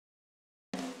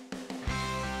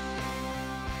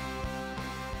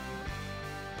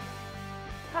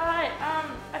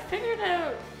figured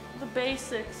out the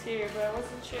basics here, but I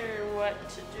wasn't sure what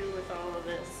to do with all of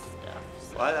this stuff.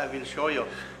 So. Well, I will show you.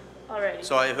 Alrighty.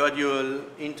 So I heard you're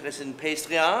interested in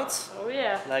pastry arts. Oh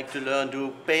yeah. Like to learn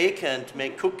to bake and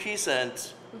make cookies and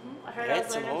I heard I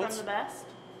was learning from the best.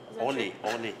 Only.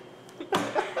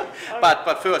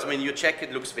 But first, I mean, you check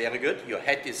it looks very good. Your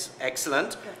hat is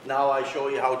excellent. Okay. Now I show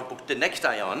you how to put the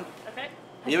necktie on. Okay.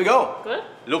 Here we go. Good.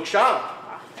 Look sharp.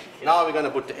 Thank you. Now we're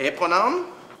gonna put the apron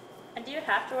on. And do you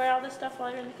have to wear all this stuff while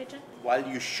you're in the kitchen? Well,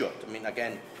 you should. I mean,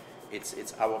 again,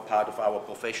 it's our part of our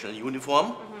professional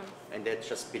uniform, and that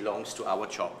just belongs to our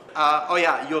job. Oh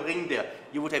yeah, your ring there.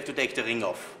 You would have to take the ring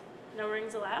off. No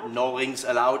rings allowed? No rings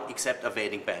allowed except a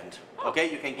wedding band. Oh. Okay,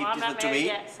 you can give Well, this I'm one not to married me.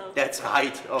 yet, so that's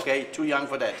right. Okay, too young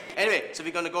for that. Anyway, so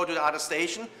we're gonna go to the other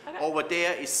station. Okay. Over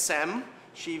there is Sam.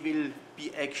 She will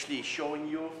be actually showing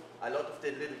you a lot of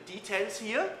the little details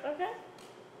here. Okay.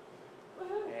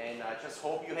 And I just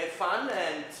hope you have fun.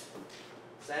 And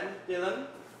Sam, Dylynn.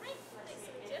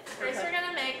 First we're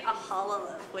gonna make a challah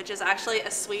loaf, which is actually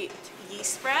a sweet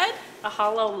yeast bread. A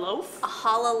hollow loaf? A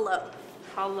challah loaf.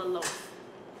 Hollow loaf.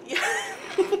 Yeah.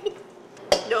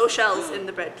 No shells in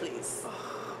the bread, please.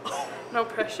 No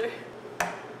pressure.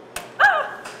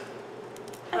 Ah!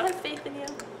 I have faith in you.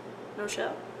 No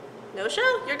shell? No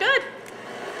shell, you're good.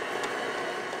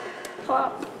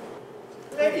 Plop.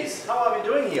 Ladies, how are we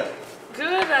doing here?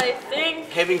 Good, I think.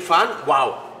 Having fun?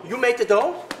 Wow. You made the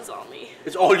dough? It's all me.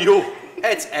 It's all you.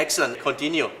 That's excellent.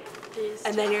 Continue. These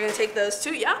And then you're gonna take those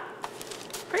two, yeah?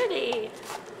 pretty.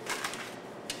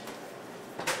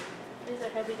 These are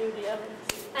heavy duty ovens.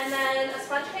 And then a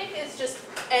sponge cake is just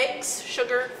eggs,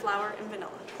 sugar, flour, and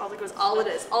vanilla. All it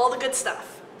is. All the good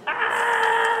stuff.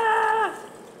 Ah!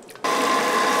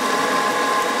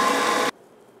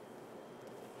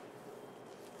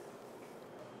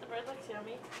 The bread looks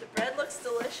yummy. The bread looks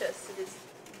delicious. It is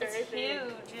very It's big.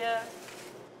 huge, yeah.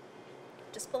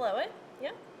 Just below it,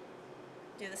 yeah.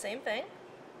 Do the same thing.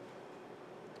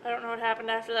 I don't know what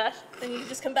happened after that. Then you can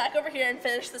just come back over here and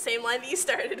finish the same line that you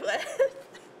started with.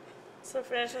 So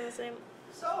finishing the same.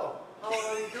 So, how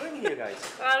are you doing here, guys?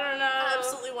 I don't know.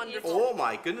 Absolutely wonderful. Oh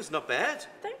my goodness, not bad.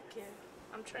 Thank you.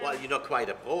 I'm trying. Well, you're not quite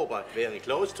a pro, but very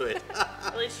close to it.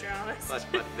 At least you're honest.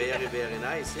 but very, very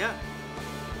nice, yeah.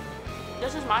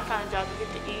 This is my kind of job to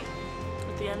get to eat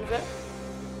at the end of it.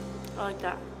 I like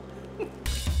that.